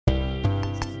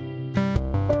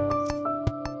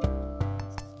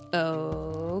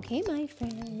Okay, my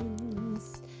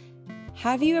friends.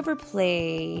 Have you ever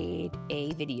played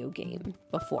a video game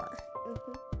before?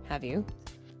 Mm-hmm. Have you?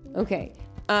 Okay.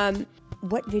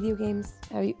 What video games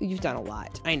have you? You've done a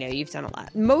lot. I know you've done a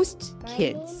lot. Most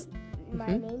kids. My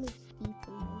name is Steve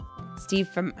from Minecraft. Steve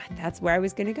from, that's where I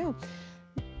was going to go.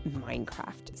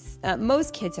 Minecraft.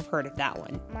 Most kids have heard of that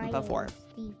one before.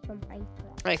 My name is Steve from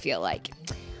Minecraft. I feel like.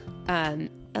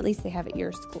 At least they have at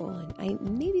your school,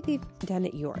 and maybe they've done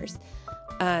at yours.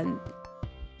 And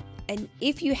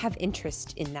if you have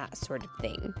interest in that sort of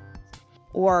thing,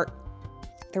 or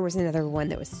there was another one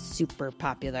that was super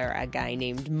popular, a guy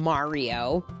named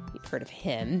Mario. You've heard of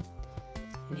him,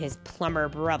 and his plumber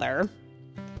brother.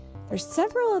 There's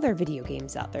several other video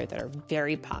games out there that are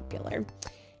very popular.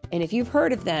 And if you've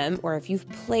heard of them, or if you've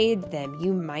played them,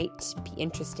 you might be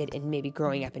interested in maybe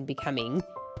growing up and becoming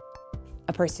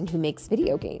a person who makes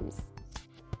video games.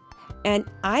 And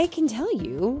I can tell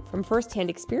you from firsthand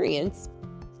experience,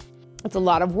 it's a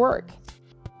lot of work.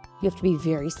 You have to be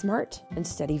very smart and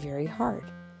study very hard.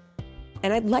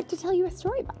 And I'd like to tell you a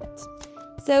story about it.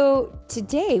 So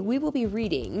today we will be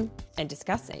reading and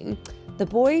discussing The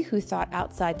Boy Who Thought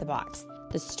Outside the Box,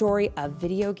 the story of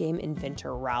video game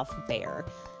inventor Ralph Baer.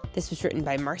 This was written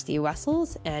by Marcy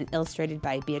Wessels and illustrated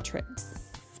by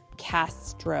Beatrix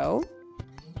Castro.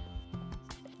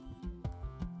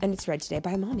 And it's read today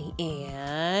by Mommy.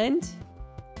 And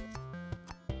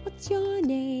what's your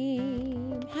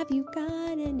name? Have you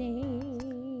got a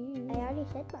name? I already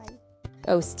said mine.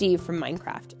 Oh, Steve from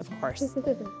Minecraft, of course.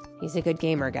 He's a good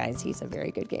gamer, guys. He's a very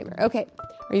good gamer. Okay,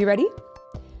 are you ready?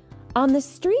 On the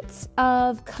streets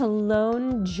of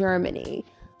Cologne, Germany,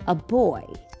 a boy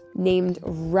named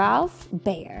Ralph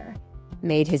Baer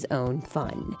made his own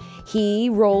fun. He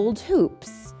rolled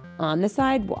hoops on the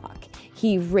sidewalk.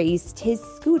 He raced his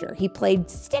scooter. He played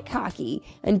stick hockey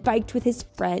and biked with his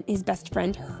best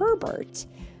friend Herbert.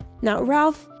 Now,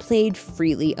 Ralph played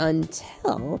freely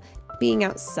until being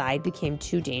outside became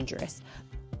too dangerous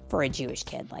for a Jewish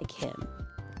kid like him.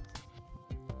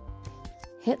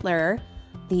 Hitler,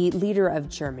 the leader of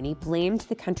Germany, blamed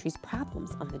the country's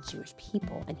problems on the Jewish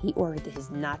people, and he ordered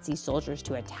his Nazi soldiers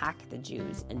to attack the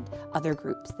Jews and other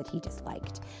groups that he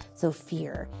disliked. So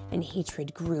fear and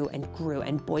hatred grew,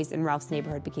 and boys in Ralph's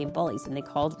neighborhood became bullies, and they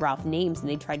called Ralph names, and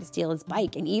they tried to steal his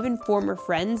bike, and even former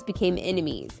friends became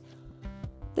enemies.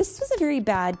 This was a very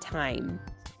bad time,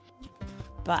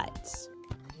 but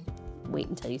wait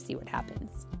until you see what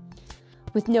happens.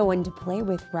 With no one to play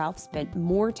with, Ralph spent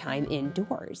more time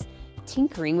indoors,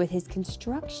 tinkering with his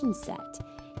construction set.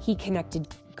 He connected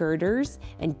girders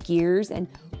and gears and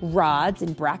rods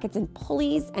and brackets and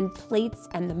pulleys and plates,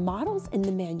 and the models in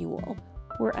the manual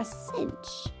were a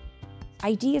cinch.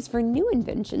 Ideas for new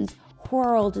inventions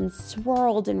whirled and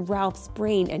swirled in Ralph's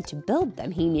brain, and to build them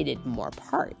he needed more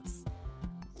parts.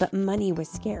 But money was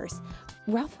scarce.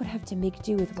 Ralph would have to make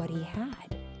do with what he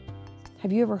had.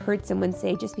 Have you ever heard someone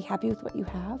say, just be happy with what you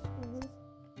have? Mm-hmm.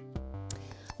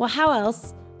 Well, how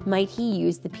else might he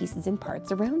use the pieces and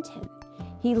parts around him?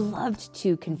 He loved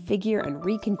to configure and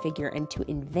reconfigure and to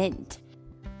invent.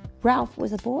 Ralph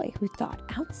was a boy who thought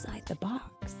outside the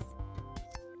box.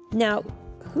 Now,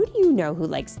 who do you know who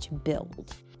likes to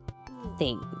build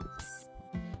things?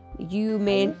 You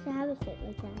may... I used to have a set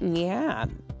like that. Yeah,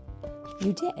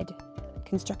 you did.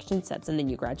 Construction sets, and then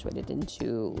you graduated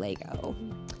into Lego.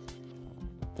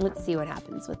 Let's see what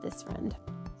happens with this friend.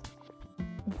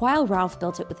 While Ralph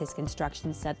built it with his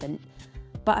construction set,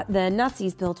 the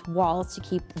Nazis built walls to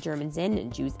keep Germans in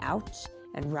and Jews out,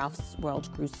 and Ralph's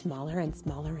world grew smaller and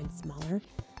smaller and smaller.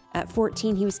 At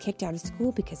 14, he was kicked out of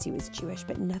school because he was Jewish,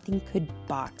 but nothing could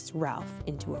box Ralph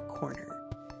into a corner.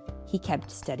 He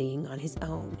kept studying on his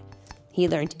own. He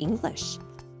learned English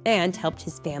and helped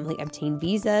his family obtain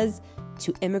visas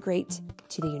to immigrate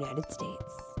to the United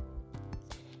States.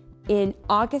 In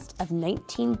August of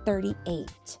 1938,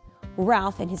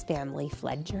 Ralph and his family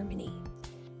fled Germany.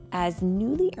 As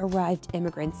newly arrived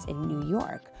immigrants in New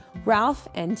York, Ralph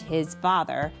and his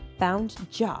father found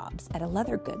jobs at a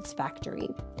leather goods factory.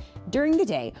 During the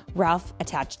day, Ralph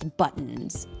attached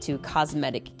buttons to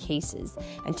cosmetic cases,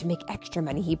 and to make extra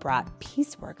money, he brought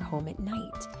piecework home at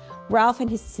night. Ralph and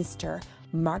his sister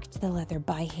marked the leather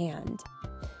by hand,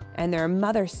 and their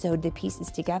mother sewed the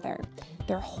pieces together.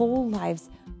 Their whole lives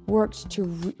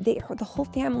the whole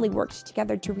family worked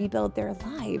together to rebuild their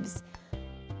lives.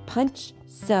 Punch,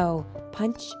 sew,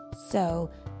 punch, sew.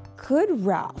 Could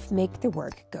Ralph make the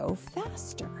work go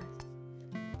faster?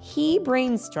 He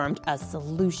brainstormed a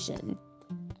solution,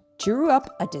 drew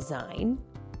up a design,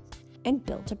 and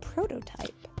built a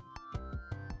prototype.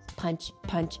 Punch,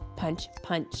 punch, punch,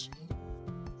 punch.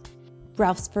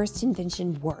 Ralph's first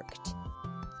invention worked,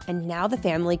 and now the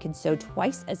family could sew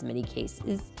twice as many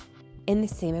cases in the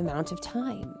same amount of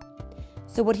time.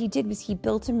 So what he did was he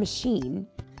built a machine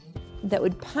that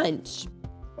would punch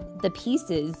the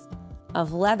pieces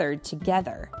of leather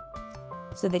together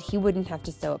so that he wouldn't have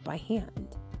to sew it by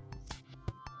hand.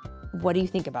 What do you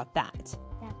think about that?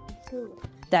 That's cool.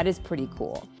 That is pretty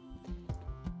cool.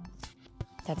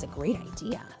 That's a great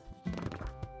idea.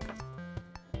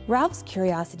 Ralph's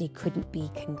curiosity couldn't be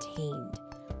contained.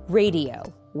 Radio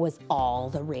was all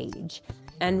the rage,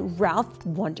 and Ralph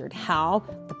wondered how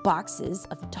the boxes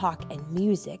of talk and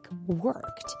music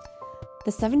worked.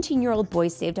 The 17-year-old boy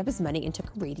saved up his money and took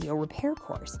a radio repair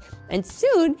course, and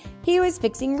soon he was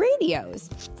fixing radios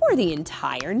for the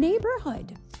entire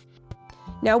neighborhood.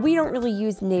 Now, we don't really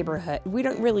use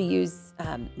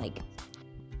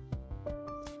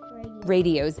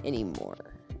radios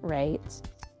anymore, right?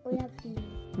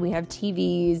 We have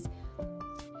TVs,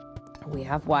 we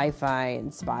have Wi-Fi and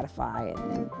Spotify.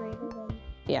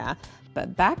 Yeah,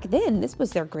 but back then, this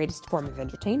was their greatest form of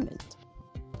entertainment.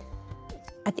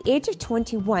 At the age of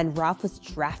 21, Ralph was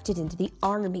drafted into the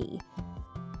army.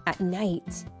 At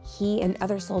night, he and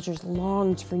other soldiers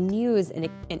longed for news and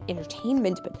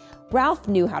entertainment, but Ralph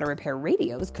knew how to repair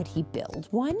radios. Could he build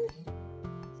one?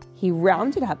 He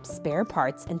rounded up spare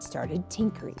parts and started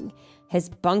tinkering. His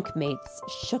bunkmates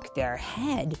shook their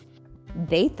head.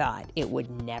 They thought it would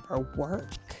never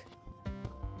work.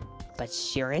 But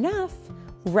sure enough,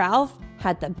 Ralph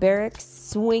had the barracks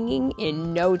swinging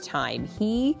in no time.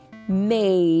 He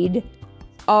made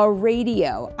a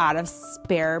radio out of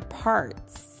spare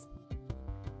parts.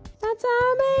 That's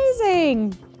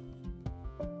amazing!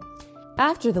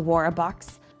 After the war, a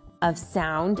box of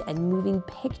sound and moving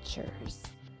pictures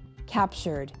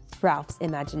captured Ralph's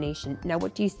imagination. Now,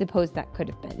 what do you suppose that could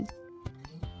have been?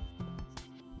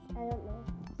 I don't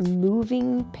know.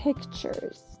 Moving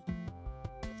pictures.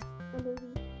 A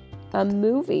movie. A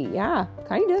movie, yeah,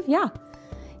 kind of, yeah.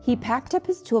 He packed up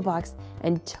his toolbox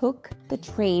and took the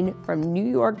train from New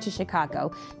York to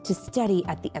Chicago to study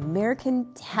at the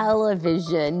American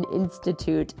Television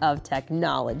Institute of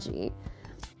Technology.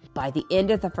 By the end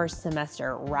of the first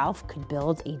semester, Ralph could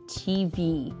build a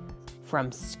TV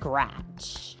from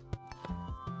scratch.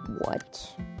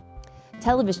 What?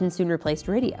 Television soon replaced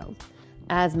radio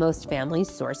as most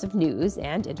families' source of news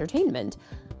and entertainment.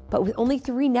 But with only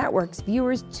 3 networks,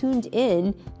 viewers tuned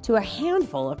in to a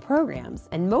handful of programs,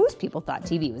 and most people thought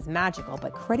TV was magical,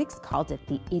 but critics called it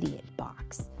the idiot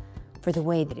box for the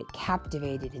way that it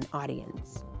captivated an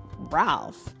audience.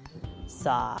 Ralph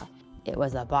saw it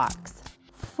was a box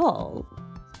full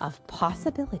of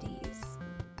possibilities.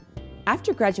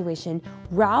 After graduation,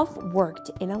 Ralph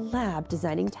worked in a lab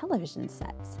designing television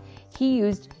sets. He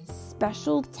used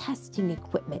special testing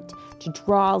equipment to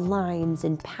draw lines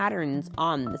and patterns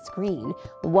on the screen.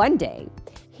 One day,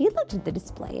 he looked at the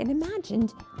display and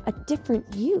imagined a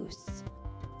different use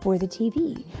for the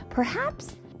TV.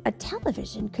 Perhaps a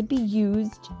television could be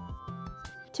used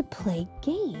to play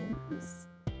games.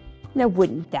 Now,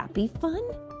 wouldn't that be fun?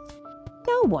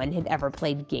 No one had ever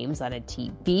played games on a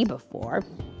TV before.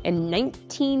 In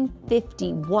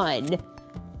 1951,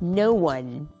 no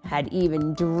one had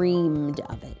even dreamed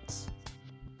of it,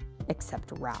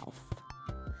 except Ralph.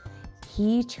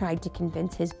 He tried to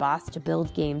convince his boss to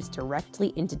build games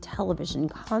directly into television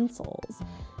consoles.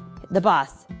 The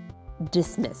boss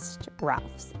dismissed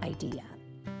Ralph's idea.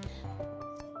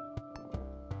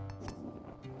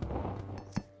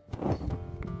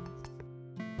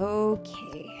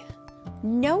 Okay.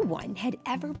 No one had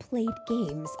ever played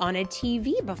games on a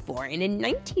TV before, and in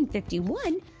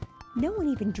 1951, no one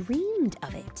even dreamed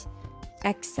of it,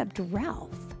 except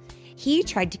Ralph. He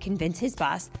tried to convince his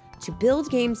boss to build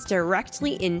games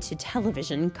directly into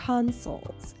television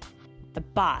consoles. The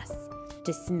boss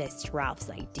dismissed Ralph's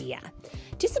idea.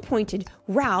 Disappointed,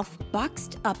 Ralph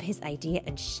boxed up his idea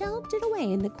and shelved it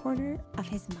away in the corner of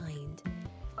his mind.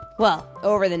 Well,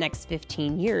 over the next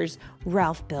 15 years,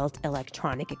 Ralph built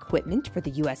electronic equipment for the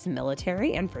U.S.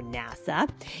 military and for NASA.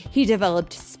 He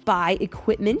developed spy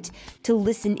equipment to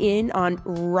listen in on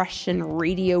Russian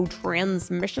radio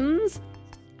transmissions.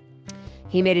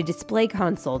 He made a display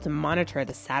console to monitor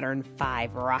the Saturn V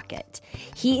rocket.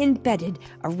 He embedded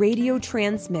a radio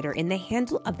transmitter in the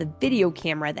handle of the video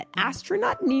camera that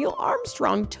astronaut Neil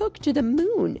Armstrong took to the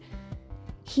moon.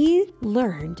 He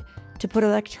learned to put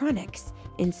electronics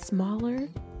in smaller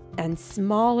and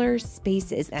smaller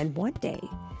spaces, and one day,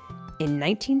 in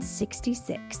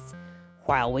 1966,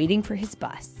 while waiting for his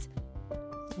bus,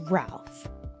 Ralph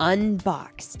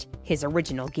unboxed his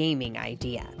original gaming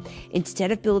idea.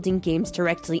 Instead of building games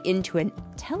directly into a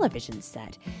television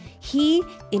set, he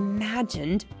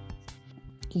imagined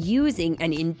using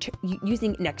an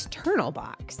external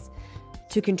box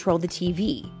to control the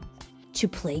TV, to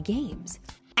play games,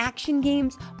 action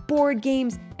games, board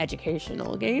games,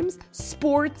 educational games,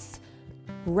 sports.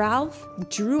 Ralph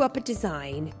drew up a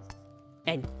design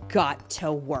and got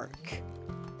to work.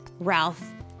 Ralph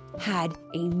had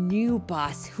a new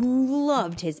boss who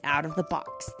loved his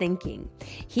out-of-the-box thinking.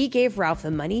 He gave Ralph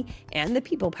the money and the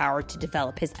people power to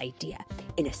develop his idea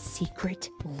in a secret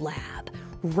lab.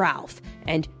 Ralph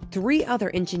and 3 other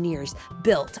engineers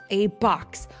built a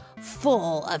box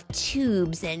full of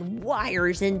tubes and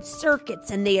wires and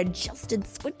circuits, and they adjusted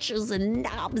switches and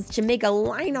knobs to make a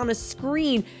line on a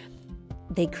screen.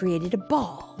 They created a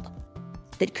ball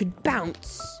that could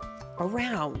bounce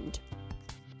around.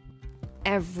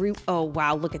 Oh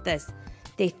wow, look at this.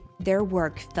 Their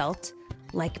work felt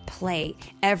like play.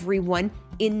 Everyone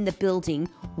in the building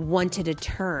wanted a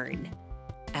turn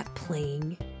at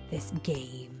playing this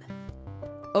game.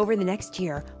 Over the next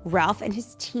year, Ralph and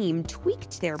his team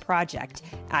tweaked their project,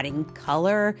 adding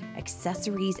color,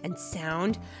 accessories, and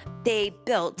sound. They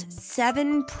built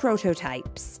 7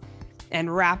 prototypes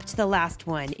and wrapped the last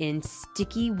one in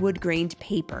sticky wood-grained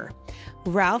paper.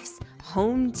 Ralph's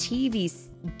home TV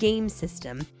game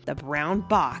system, the brown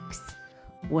box,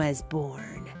 was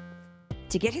born.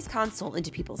 To get his console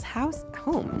into people's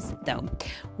homes, though,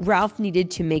 Ralph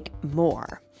needed to make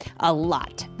more, a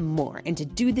lot more. And to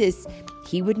do this,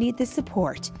 he would need the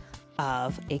support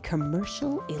of a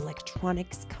commercial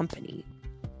electronics company.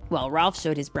 Well, Ralph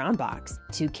showed his brown box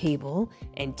to cable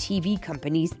and TV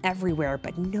companies everywhere,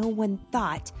 but no one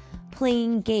thought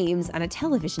playing games on a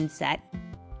television set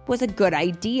was a good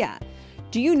idea.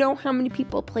 Do you know how many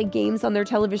people play games on their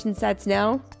television sets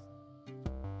now?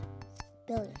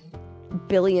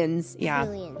 Billions, yeah.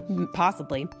 Billions.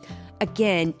 Possibly.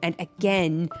 Again and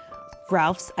again,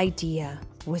 Ralph's idea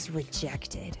was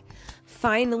rejected.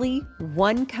 Finally,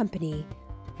 one company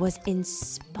was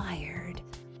inspired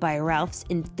by Ralph's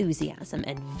enthusiasm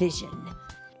and vision.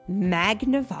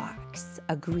 Magnavox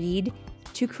agreed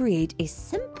to create a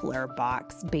simpler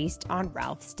box based on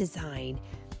Ralph's design.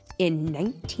 In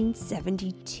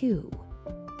 1972,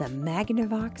 the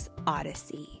Magnavox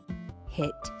Odyssey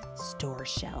hit store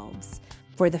shelves.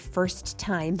 For the first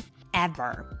time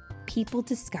ever, people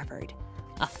discovered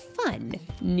a fun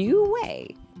new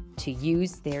way to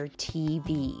use their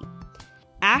TV.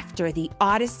 After the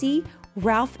Odyssey,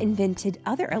 Ralph invented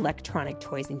other electronic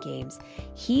toys and games.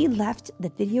 He left the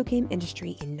video game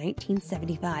industry in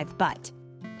 1975, but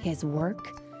his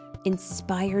work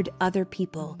inspired other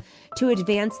people to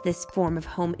advance this form of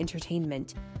home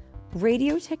entertainment.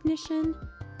 Radio technician,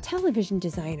 television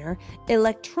designer,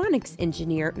 electronics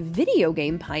engineer, video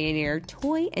game pioneer,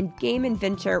 toy and game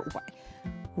inventor,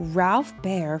 Ralph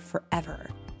Baer forever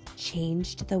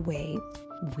changed the way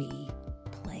we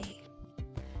play.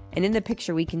 And in the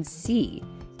picture we can see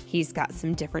he's got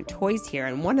some different toys here,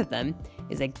 and one of them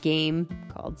is a game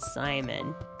called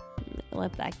Simon. I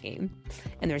love that game.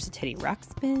 And there's a Teddy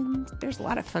Ruxpin. There's a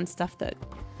lot of fun stuff that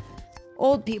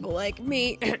old people like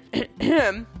me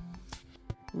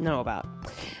know about.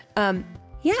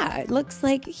 Yeah, it looks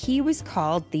like he was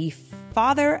called the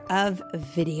father of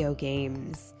video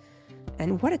games.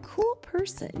 And what a cool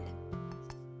person,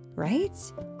 right?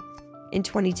 In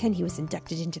 2010, he was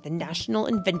inducted into the National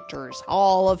Inventors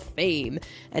Hall of Fame.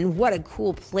 And what a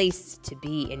cool place to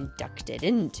be inducted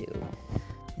into.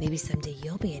 Maybe someday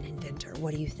you'll be an inventor.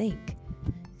 What do you think?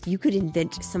 You could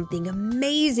invent something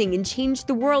amazing and change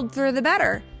the world for the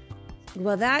better.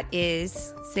 Well, that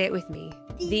is, say it with me,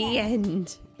 the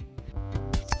end.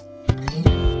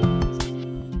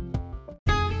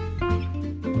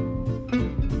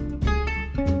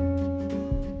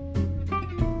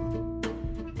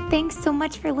 Thanks so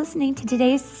much for listening to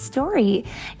today's story.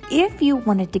 If you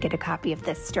wanted to get a copy of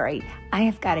this story, I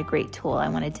have got a great tool I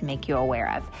wanted to make you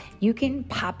aware of. You can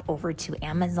pop over to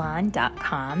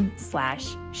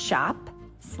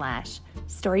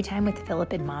amazon.com/shop/storytime with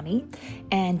Philip and Mommy,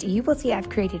 and you will see I've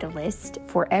created a list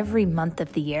for every month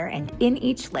of the year, and in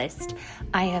each list,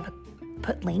 I have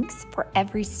put links for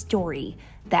every story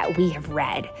that we have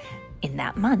read in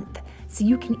that month. So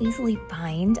you can easily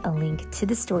find a link to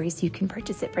the story so you can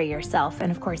purchase it for yourself. And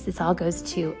of course, this all goes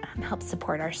to help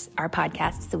support our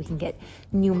podcast so we can get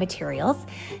new materials.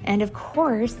 And of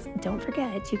course, don't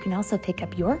forget, you can also pick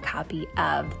up your copy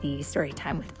of the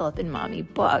Storytime with Philip and Mommy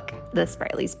book, The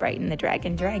Sprightly Sprite and the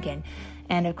Dragon.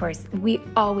 And of course, we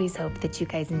always hope that you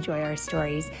guys enjoy our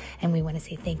stories. And we want to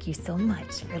say thank you so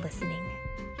much for listening.